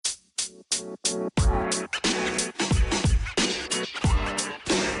Hi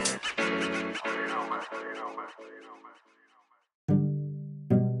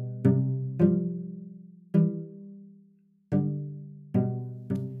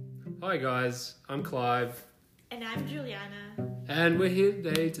guys, I'm Clive. And I'm Juliana. And we're here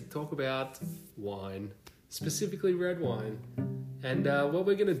today to talk about wine, specifically red wine. And what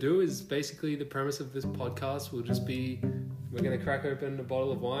we're going to do is basically the premise of this podcast will just be we're going to crack open a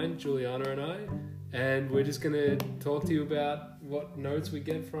bottle of wine, Juliana and I, and we're just going to talk to you about what notes we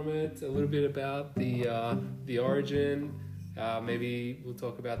get from it, a little bit about the origin, maybe we'll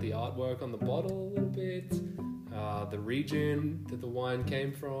talk about the artwork on the bottle a little bit, the region that the wine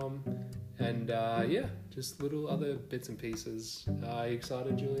came from, and just little other bits and pieces. Are you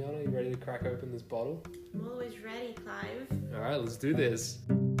excited, Juliana? Are you ready to crack open this bottle? I'm always ready, Clive. All right, let's do this.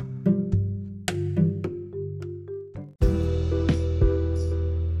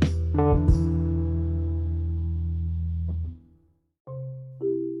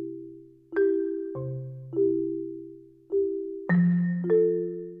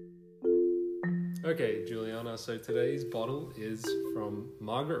 Okay, Juliana, so today's bottle is from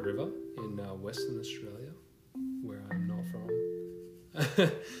Margaret River in Western Australia, where I'm not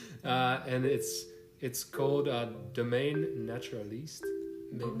from. And it's called Domaine Naturaliste.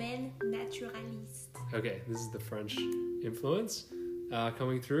 Domaine Naturaliste. Okay, this is the French influence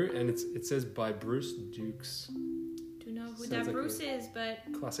coming through, and it says by Bruce Dukes. Don't know who Sounds that like Bruce is, but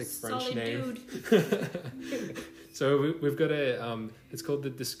classic French solid name. Dude. So we've got it's called the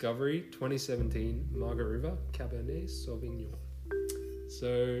Discovery 2017 Margaret River Cabernet Sauvignon.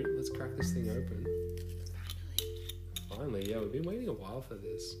 So let's crack this thing open. Finally, yeah, we've been waiting a while for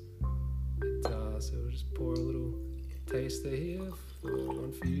this. So we'll just pour a little taster here.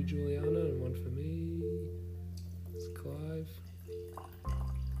 One for you, Juliana, and one for me. It's Clive.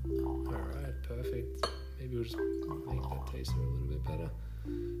 Alright, perfect. Maybe we'll just make that taster a little bit better.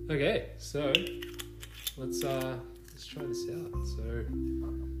 Okay, so let's try this out. So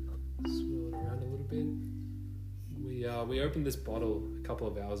swirl it around a little bit. We opened this bottle a couple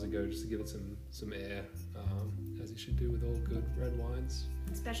of hours ago just to give it some air, as you should do with all good red wines.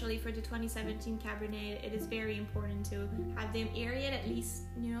 Especially for the 2017 Cabernet, it is very important to have them aerated at least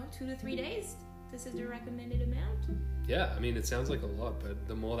 2 to 3 days. This is the recommended amount. Yeah, I mean it sounds like a lot, but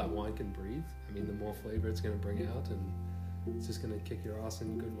the more that wine can breathe, I mean the more flavor it's going to bring out, and it's just going to kick your ass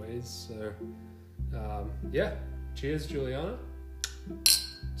in good ways. So cheers, Juliana.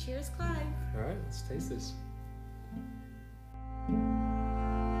 Cheers, Clive. All right, let's taste this.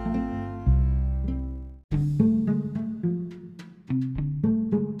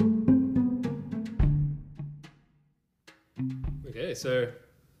 Okay, so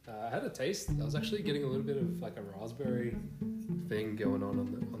I had a taste. I was actually getting a little bit of like a raspberry thing going on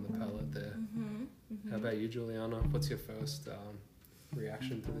the palate there. How about you, Juliana? What's your first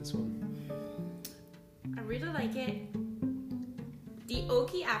reaction to this one? I really like it. The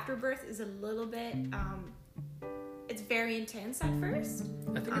oaky afterbirth is a little bit, it's very intense at first.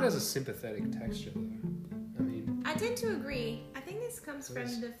 I think it has a sympathetic texture though. I mean, I tend to agree. I think this comes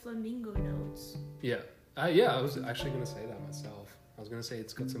from the flamingo notes. Yeah. I was actually going to say that myself. I was going to say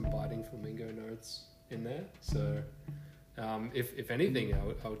it's got some biting flamingo notes in there. So, if anything, I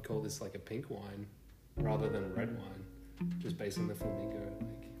would call this like a pink wine rather than a red wine, just based on the flamingo.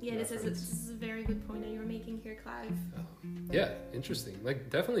 This is a very good point that you're making here, Clive. Interesting. Like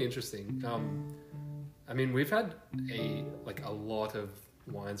definitely interesting. I mean, we've had a lot of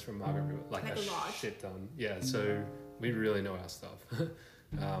wines from Margaret River, like a lot. Shit ton. Yeah, so we really know our stuff.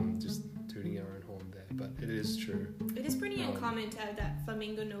 Just tooting our own horn there, but it is true. It is pretty uncommon to have that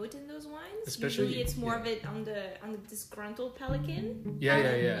flamingo note in those wines. Especially, usually it's more of it on the disgruntled pelican.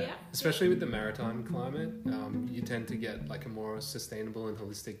 Yeah. Especially with the maritime climate, you tend to get like a more sustainable and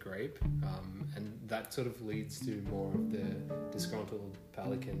holistic grape, and that sort of leads to more of the disgruntled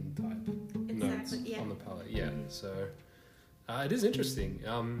pelican type notes on the palate. Yeah, so it is interesting.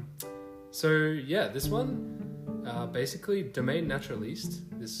 This one. Basically, Domaine Naturaliste,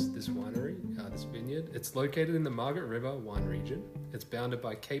 this winery, this vineyard, it's located in the Margaret River wine region. It's bounded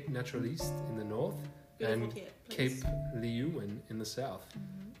by Cape Naturaliste in the north and Cape Leeuwin in the south.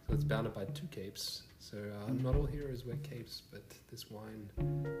 So it's bounded by two capes. So not all heroes wear capes, but this wine,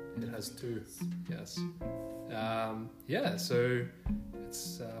 it has two. Yes. So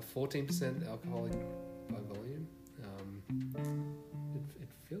it's 14% alcoholic by volume.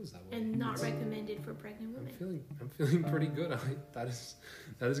 It feels that way. And not recommended for pregnant women. I'm feeling pretty good. That is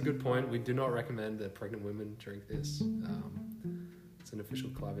a good point. We do not recommend that pregnant women drink this. It's an official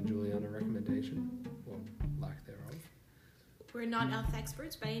Clive and Juliana recommendation, or lack thereof. We're not health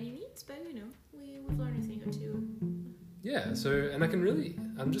experts by any means, but we've learned a thing or two. Yeah, so, and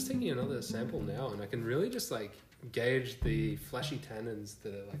I'm just taking another sample now, and I can really just like gauge the fleshy tannins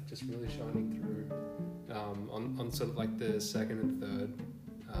that are like just really shining through on sort of like the second and third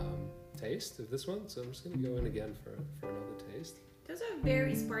taste of this one. So I'm just going to go in again for another taste. Those are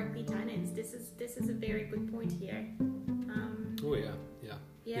very sparkly tannins. This is a very good point here. Oh yeah.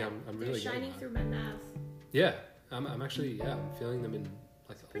 I'm really shining through my mouth. Yeah, I'm actually I'm feeling them in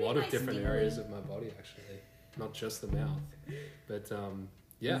like a lot of different areas of my body actually. Not just the mouth, but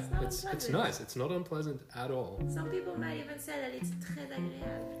it's nice. It's not unpleasant at all. Some people might even say that it's très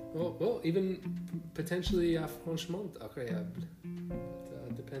agréable. Well, even potentially franchement agréable.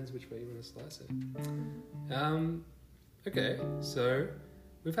 But depends which way you want to slice it. Okay, so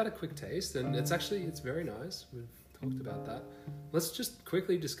we've had a quick taste, and it's very nice. We've talked about that. Let's just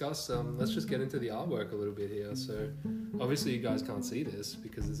quickly discuss. Let's just get into the artwork a little bit here. So, obviously, you guys can't see this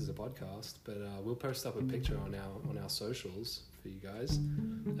because this is a podcast, but we'll post up a picture on our socials for you guys.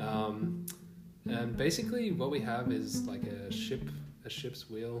 And basically, what we have is like a ship's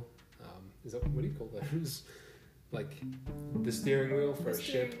wheel. Is that what do you call those? Like the steering wheel for a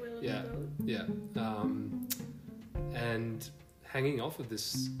ship. Yeah. And hanging off of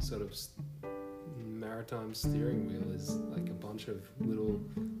this sort of maritime steering wheel is like a bunch of little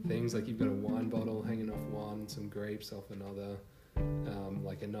things, like you've got a wine bottle hanging off one, some grapes off another,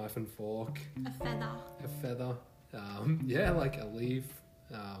 like a knife and fork, a feather, like a leaf,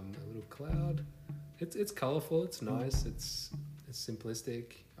 a little cloud. It's colorful, it's nice, it's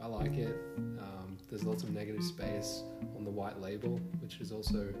simplistic. I like it. There's lots of negative space on the white label, which is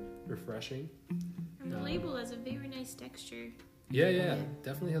also refreshing. And the label has a very nice texture. Yeah,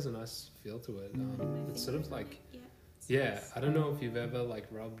 definitely has a nice feel to it. It's sort of like, I don't know if you've ever like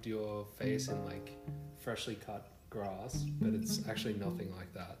rubbed your face in like freshly cut grass, but it's actually nothing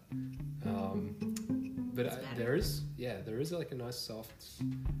like that. There is like a nice soft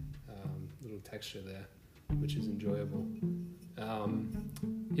little texture there, which is enjoyable.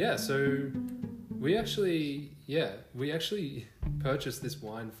 So we actually purchased this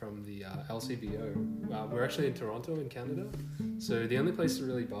wine from the LCBO. We're actually in Toronto in Canada, so the only place to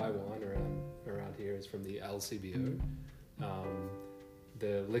really buy wine around here is from the LCBO,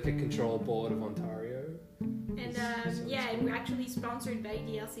 the Liquor Control Board of Ontario. And and we're actually sponsored by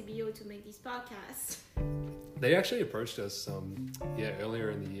the LCBO to make these podcasts. They actually approached us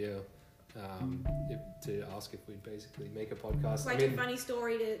earlier in the year to ask if we'd basically make a podcast. Quite a funny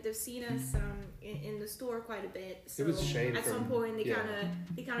story. They've seen us in the store quite a bit. So it was Shane. At some point,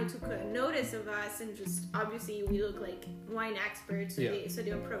 they kind of took notice of us, and just obviously we look like wine experts. So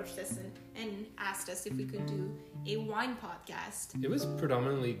they approached us and asked us if we could do a wine podcast. It was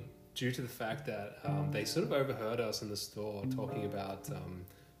predominantly due to the fact that they sort of overheard us in the store talking about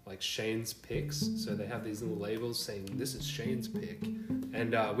like Shane's picks. So they have these little labels saying this is Shane's pick,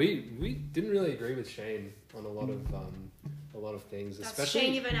 and we didn't really agree with Shane on a lot of things. Does especially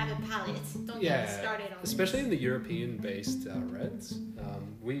Shane even have a palate? Don't get started on especially in the European-based reds.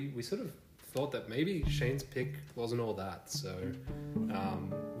 We sort of thought that maybe Shane's pick wasn't all that. So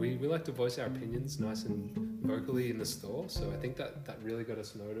we like to voice our opinions nice and vocally in the store. So I think that really got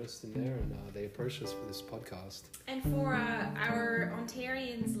us noticed in there, and they approached us for this podcast. And for our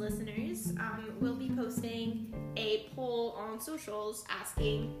Ontarians listeners, we'll be posting a poll on socials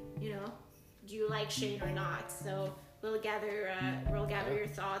asking, do you like Shane or not? So we'll gather your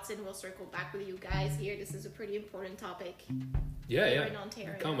thoughts, and we'll circle back with you guys here. This is a pretty important topic. Yeah. In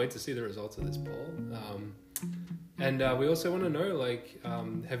Ontario. I can't wait to see the results of this poll. And we also want to know, like,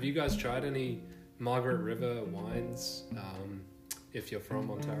 have you guys tried any Margaret River wines? If you're from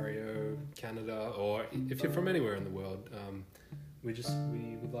Ontario, Canada, or if you're from anywhere in the world, we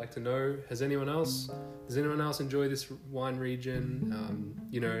would like to know. Does anyone else enjoy this wine region?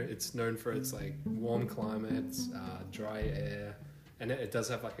 It's known for its like warm climates, dry air, and it does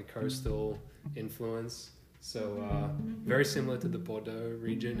have like a coastal influence. So very similar to the Bordeaux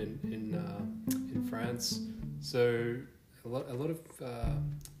region in France. So a lot of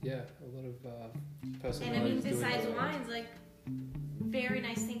personalities. And I mean, besides wines, like very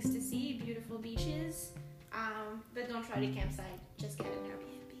nice things to see, beautiful beaches. But don't try to campsite. Just get an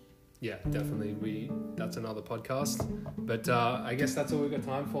Airbnb. Yeah, definitely. That's another podcast. But I guess that's all we've got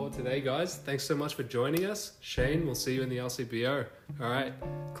time for today, guys. Thanks so much for joining us. Shane, we'll see you in the LCBO. All right.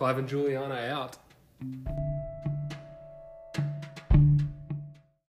 Clive and Juliana out.